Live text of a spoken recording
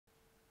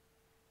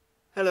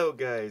Hello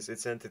guys,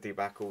 it's Entity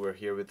back over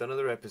here with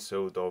another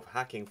episode of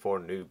Hacking for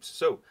Noobs.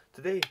 So,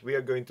 today we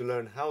are going to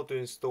learn how to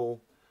install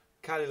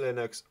Kali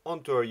Linux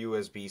onto our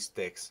USB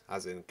sticks,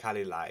 as in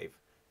Kali Live.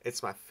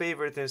 It's my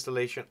favorite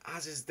installation,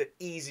 as is the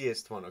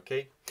easiest one,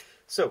 okay?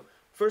 So,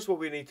 first what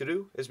we need to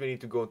do is we need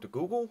to go into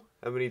Google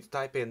and we need to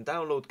type in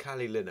download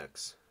Kali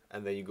Linux.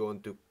 And then you go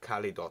into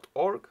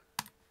kali.org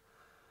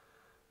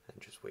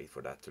and just wait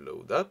for that to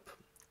load up.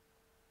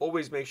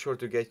 Always make sure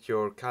to get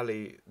your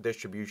Kali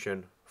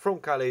distribution from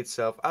Kali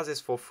itself, as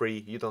it's for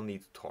free. You don't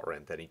need to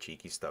torrent any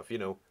cheeky stuff, you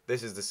know,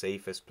 this is the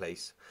safest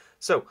place.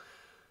 So,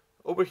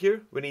 over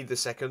here we need the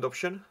second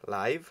option,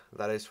 live,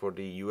 that is for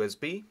the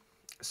USB.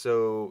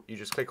 So you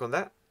just click on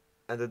that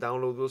and the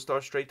download will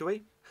start straight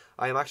away.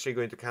 I am actually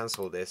going to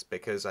cancel this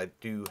because I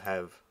do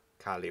have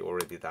Kali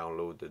already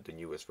downloaded, the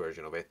newest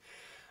version of it.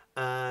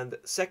 And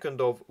second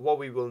of, what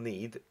we will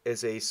need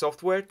is a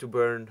software to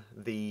burn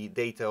the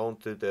data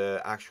onto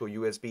the actual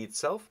USB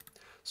itself.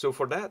 So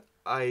for that,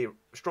 I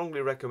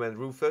strongly recommend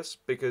Rufus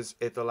because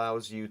it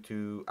allows you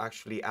to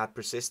actually add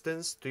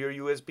persistence to your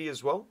USB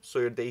as well, so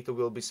your data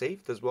will be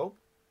saved as well.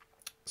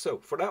 So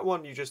for that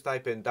one, you just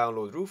type in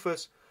download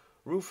Rufus,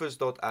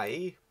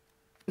 rufus.ie,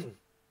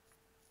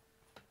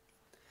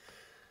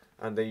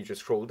 and then you just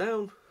scroll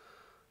down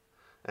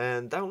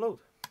and download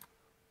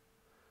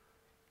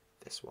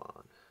this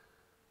one.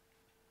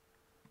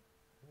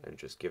 And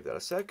just give that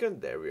a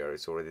second. There we are,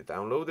 it's already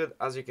downloaded.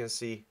 As you can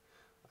see,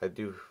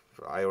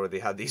 I already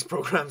had these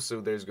programs,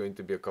 so there's going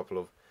to be a couple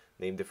of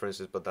name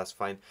differences, but that's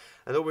fine.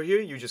 And over here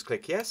you just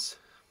click yes,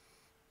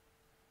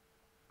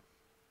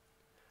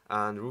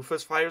 and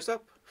Rufus fires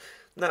up.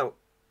 Now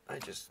I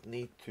just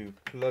need to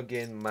plug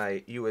in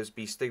my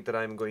USB stick that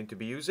I'm going to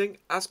be using.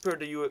 As per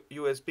the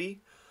USB,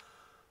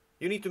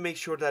 you need to make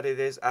sure that it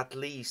is at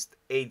least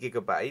 8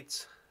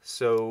 gigabytes,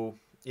 so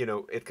you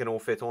know it can all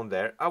fit on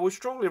there. I would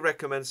strongly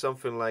recommend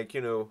something like,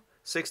 you know,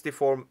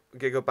 64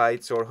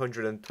 gigabytes or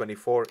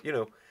 124. You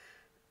know,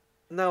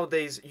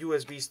 nowadays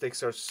USB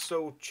sticks are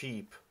so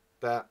cheap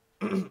that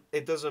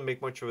it doesn't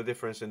make much of a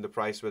difference in the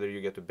price whether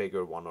you get a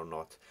bigger one or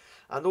not.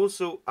 And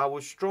also I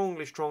would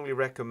strongly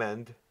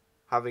recommend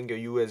having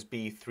a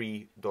USB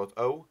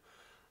 3.0.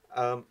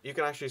 You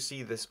can actually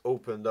see this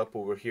opened up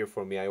over here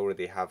for me. I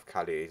already have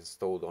Kali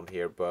installed on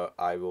here, but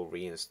I will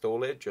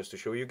reinstall it just to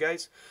show you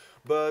guys.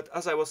 But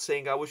as I was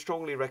saying, I would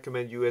strongly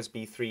recommend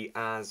USB 3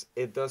 as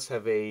it does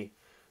have a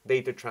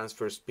data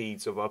transfer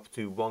speeds of up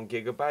to 1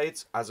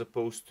 gigabytes as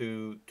opposed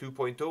to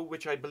 2.0,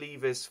 which I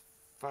believe is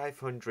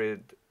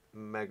 500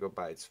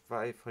 megabytes,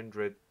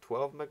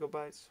 512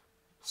 megabytes,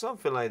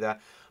 something like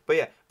that. But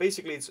yeah,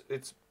 basically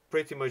it's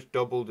pretty much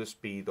double the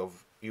speed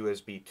of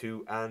USB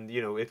 2, and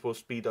you know it will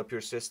speed up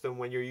your system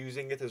when you're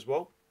using it as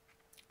well.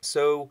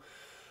 So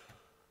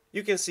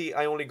you can see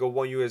I only got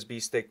one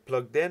USB stick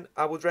plugged in.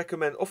 I would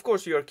recommend, of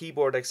course, your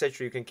keyboard,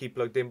 etc. you can keep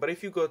plugged in, but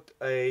if you got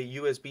a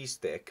USB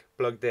stick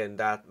plugged in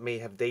that may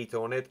have data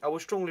on it, I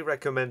would strongly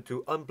recommend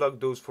to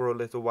unplug those for a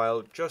little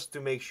while just to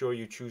make sure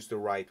you choose the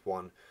right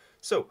one.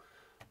 So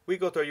we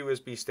got our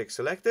USB stick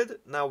selected.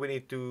 Now we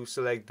need to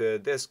select the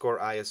disk or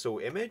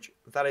ISO image.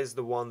 That is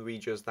the one we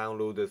just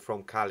downloaded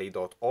from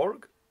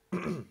kali.org.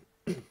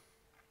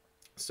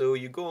 So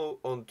you go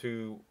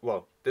onto,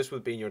 well, this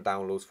would be in your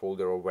downloads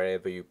folder or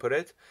wherever you put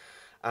it.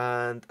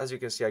 And as you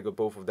can see, I got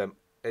both of them.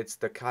 It's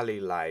the Kali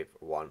Live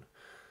one.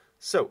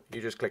 So you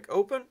just click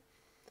open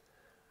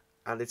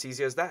and it's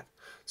easy as that.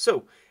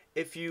 So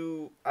if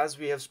you, as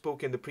we have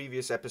spoken in the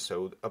previous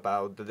episode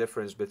about the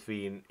difference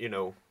between, you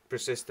know,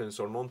 persistence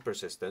or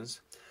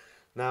non-persistence.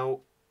 Now,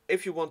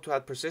 if you want to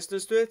add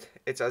persistence to it,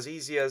 it's as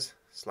easy as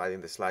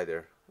sliding the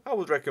slider. I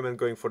would recommend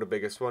going for the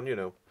biggest one, you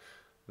know.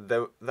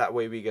 That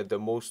way we get the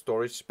most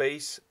storage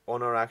space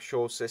on our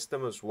actual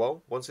system as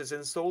well once it's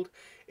installed.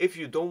 If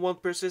you don't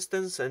want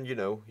persistence and you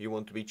know you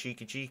want to be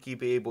cheeky,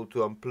 be able to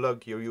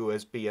unplug your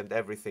USB and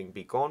everything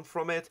be gone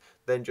from it,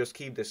 then just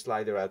keep the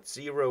slider at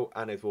 0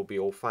 and it will be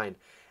all fine.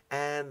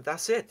 And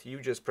that's it.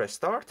 You just press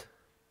start.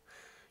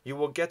 You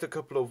will get a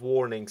couple of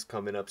warnings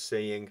coming up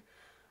saying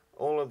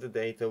all of the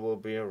data will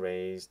be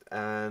erased,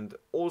 and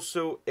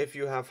also if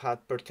you have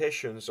had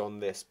partitions on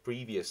this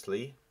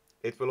previously,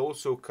 it will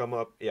also come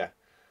up, yeah,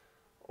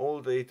 all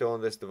data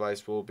on this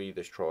device will be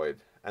destroyed.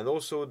 And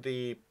also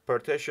the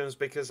partitions,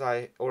 because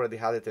I already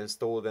had it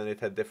installed and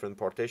it had different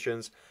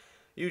partitions,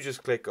 you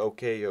just click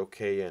OK,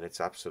 and it's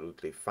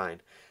absolutely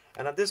fine.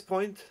 And at this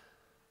point,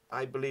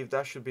 I believe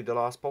that should be the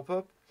last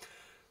pop-up.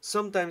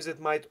 Sometimes it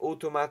might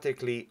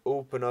automatically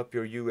open up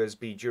your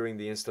USB during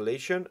the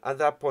installation. At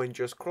that point,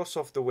 just cross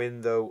off the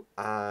window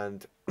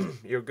and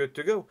you're good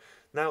to go.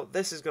 Now,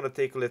 this is going to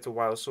take a little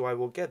while, so I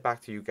will get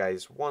back to you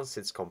guys once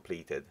it's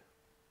completed.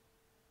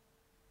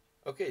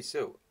 Okay,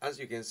 so as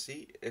you can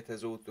see, it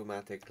has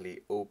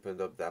automatically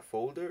opened up that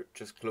folder.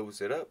 Just close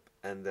it up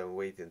and then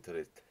wait until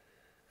it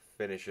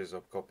finishes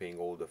up copying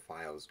all the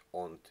files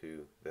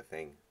onto the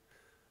thing.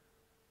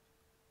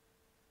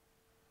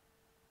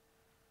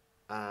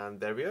 And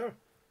there we are.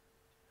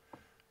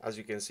 As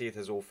you can see, it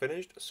has all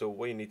finished. So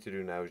what you need to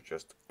do now is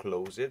just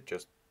close it,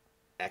 just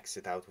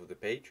exit out of the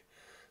page.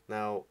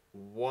 Now,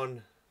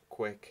 one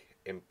quick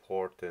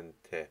important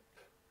tip.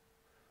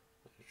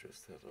 Let's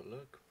just have a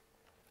look.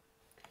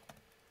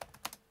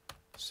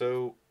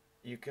 So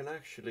you can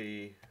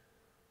actually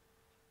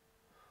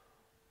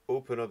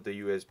open up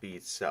the USB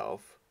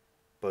itself,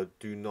 but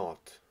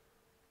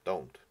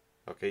don't,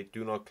 okay,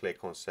 do not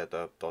click on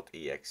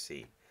setup.exe.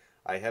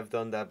 I have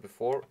done that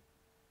before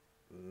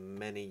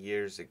many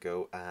years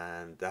ago,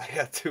 and I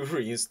had to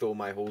reinstall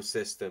my whole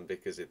system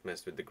because it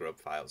messed with the grub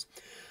files.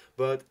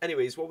 But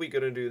anyways, what we're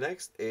gonna do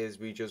next is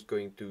we're just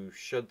going to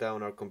shut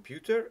down our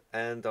computer,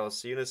 and I'll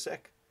see you in a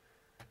sec.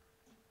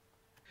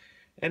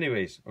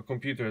 Anyways, our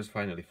computer is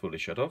finally fully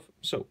shut off.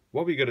 So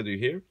what we gotta do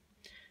here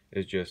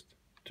is just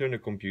turn the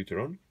computer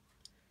on.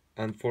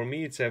 And for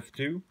me it's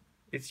F2.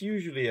 It's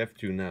usually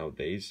F2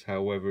 nowadays,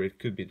 however it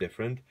could be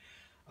different.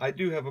 I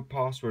do have a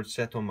password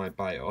set on my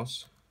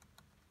BIOS.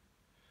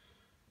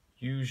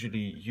 Usually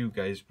you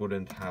guys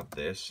wouldn't have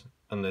this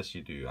unless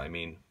you do, I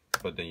mean,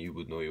 but then you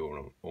would know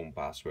your own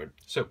password.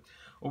 So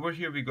over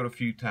here we got a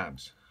few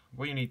tabs.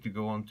 What you need to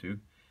go on to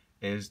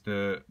is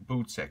the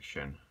boot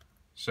section.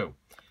 So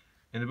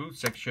in the boot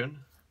section,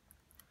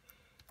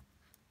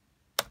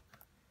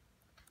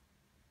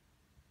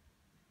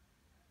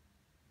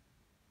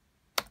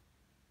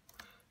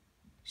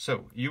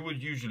 so you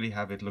would usually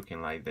have it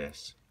looking like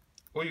this.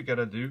 All you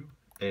gotta do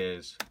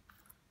is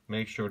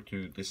make sure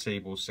to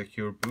disable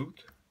secure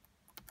boot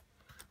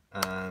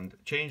and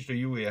change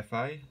the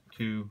UEFI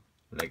to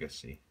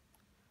legacy.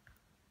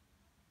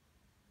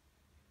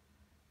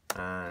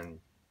 And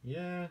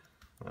yeah,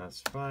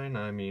 that's fine.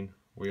 I mean,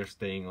 we're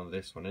staying on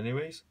this one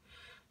anyways.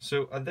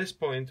 So at this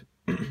point,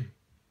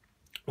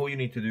 all you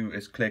need to do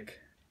is click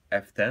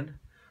F10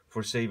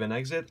 for save and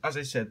exit. As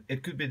I said,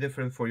 it could be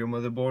different for your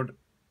motherboard.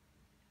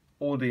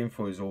 All the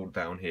info is all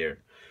down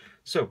here.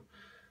 So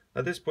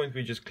at this point,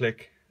 we just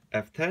click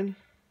F10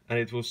 and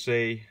it will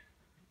say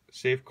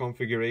save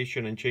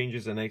configuration and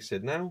changes and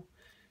exit now.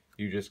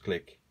 You just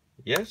click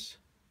yes,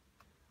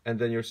 and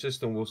then your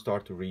system will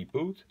start to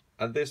reboot.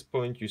 At this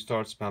point, you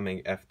start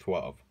spamming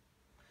F12,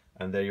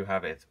 and there you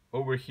have it.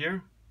 Over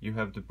here, you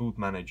have the boot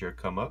manager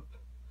come up,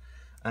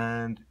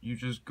 and you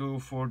just go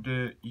for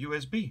the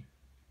USB.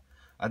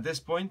 At this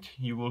point,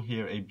 you will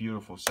hear a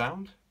beautiful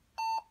sound.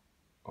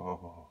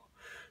 Oh,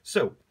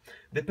 so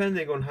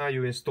depending on how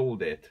you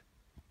installed it,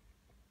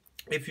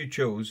 if you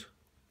chose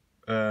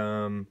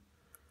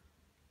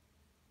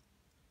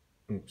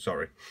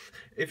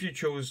if you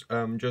chose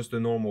just the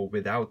normal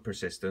without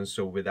persistence,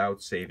 so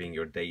without saving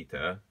your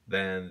data,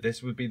 then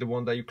this would be the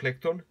one that you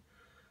clicked on.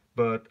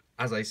 But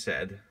as I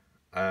said,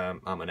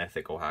 I'm an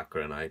ethical hacker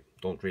and I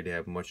don't really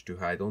have much to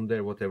hide on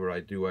there. Whatever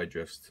I do, I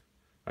just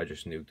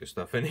nuke the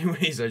stuff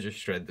anyways. I just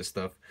shred the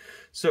stuff.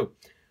 So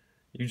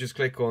you just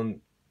click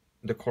on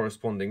the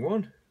corresponding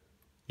one,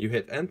 you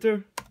hit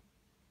enter,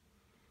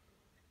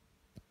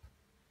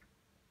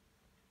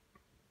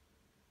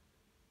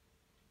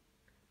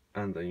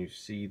 and then you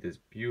see this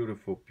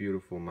beautiful,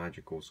 beautiful,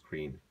 magical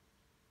screen.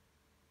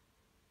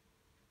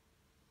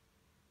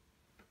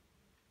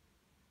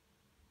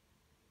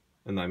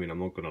 And I mean, I'm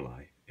not gonna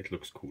lie, it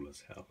looks cool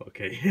as hell,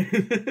 okay?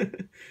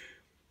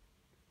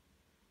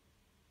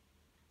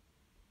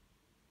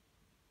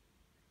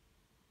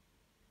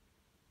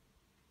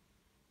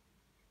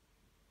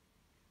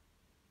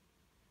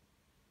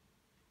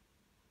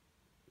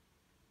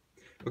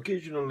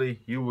 Occasionally,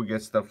 you will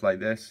get stuff like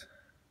this.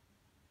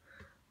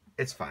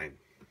 It's fine.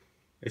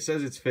 It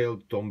says it's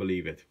failed, don't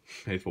believe it.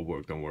 It will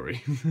work, don't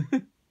worry.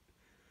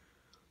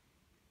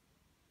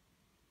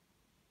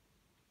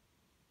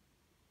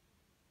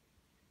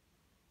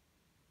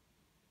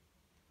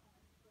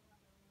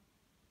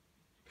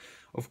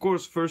 Of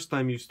course, first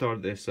time you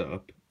start this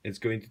up, it's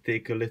going to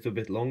take a little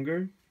bit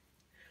longer.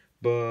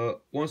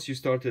 But once you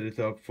started it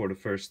up for the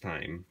first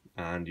time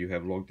and you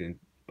have logged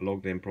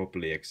in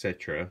properly,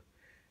 etc.,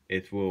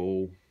 it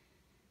will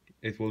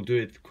do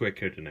it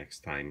quicker the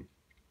next time.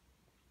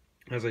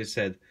 As I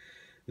said,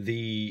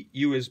 the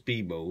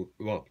USB mode,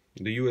 well,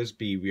 the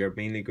USB, we are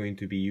mainly going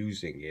to be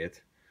using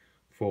it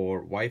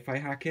for Wi-Fi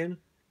hacking.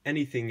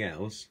 Anything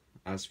else,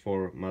 as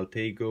for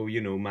Maltego,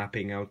 you know,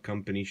 mapping out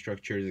company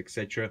structures,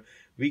 etc.,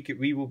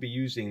 we will be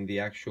using the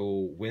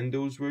actual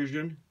Windows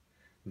version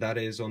that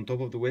is on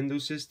top of the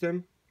Windows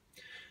system.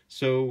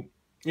 So,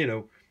 you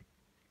know,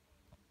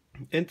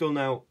 until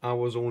now, I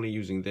was only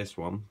using this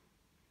one.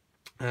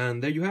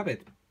 And there you have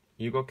it.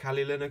 You got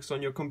Kali Linux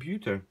on your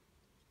computer.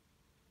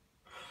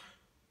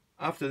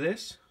 After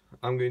this,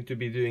 I'm going to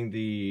be doing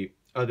the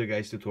other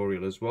guy's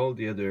tutorial as well,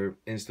 the other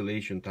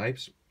installation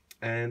types.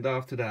 And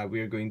after that,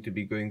 we are going to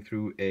be going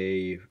through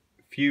a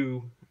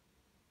few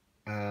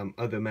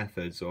other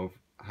methods of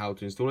how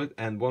to install it.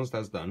 And once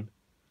that's done,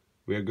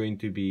 we are going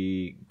to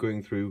be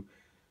going through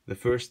the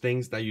first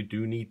things that you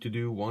do need to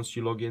do once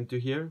you log into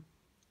here.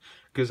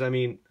 Because, I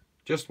mean,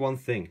 just one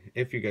thing,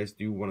 if you guys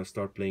do want to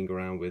start playing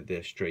around with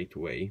this straight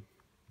away.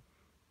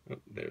 Oh,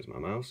 there's my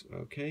mouse,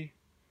 okay.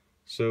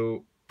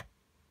 So,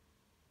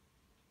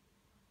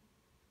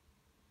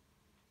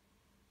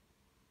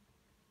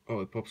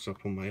 oh, it pops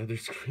up on my other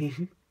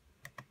screen.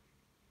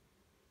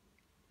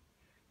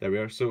 There we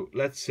are. So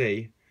let's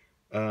say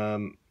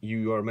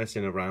you are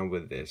messing around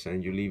with this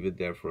and you leave it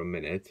there for a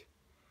minute,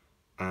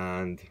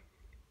 and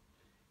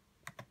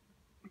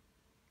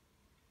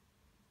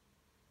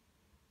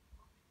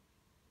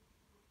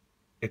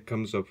it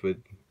comes up with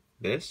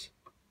this.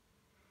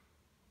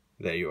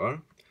 There you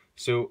are.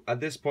 So at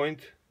this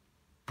point,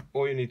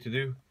 all you need to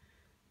do,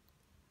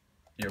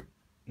 your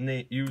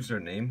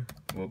username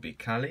will be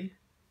Callie,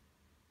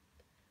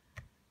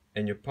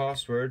 and your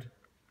password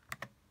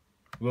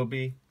will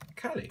be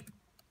Callie.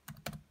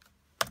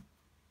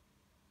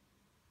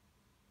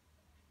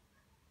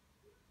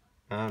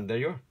 And there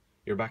you are.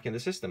 You're back in the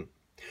system.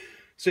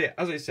 So yeah,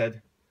 as I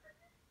said,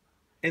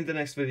 in the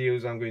next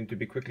videos I'm going to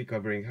be quickly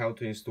covering how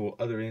to install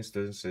other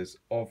instances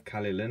of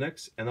Kali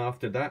Linux, and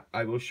after that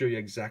I will show you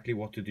exactly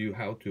what to do,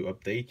 how to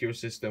update your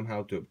system,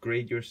 how to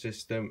upgrade your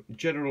system,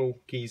 general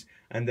keys,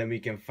 and then we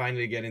can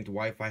finally get into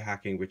Wi-Fi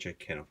hacking, which I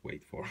cannot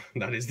wait for.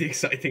 That is the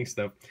exciting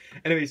stuff.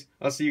 Anyways,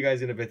 I'll see you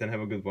guys in a bit and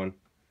have a good one.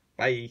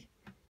 Bye!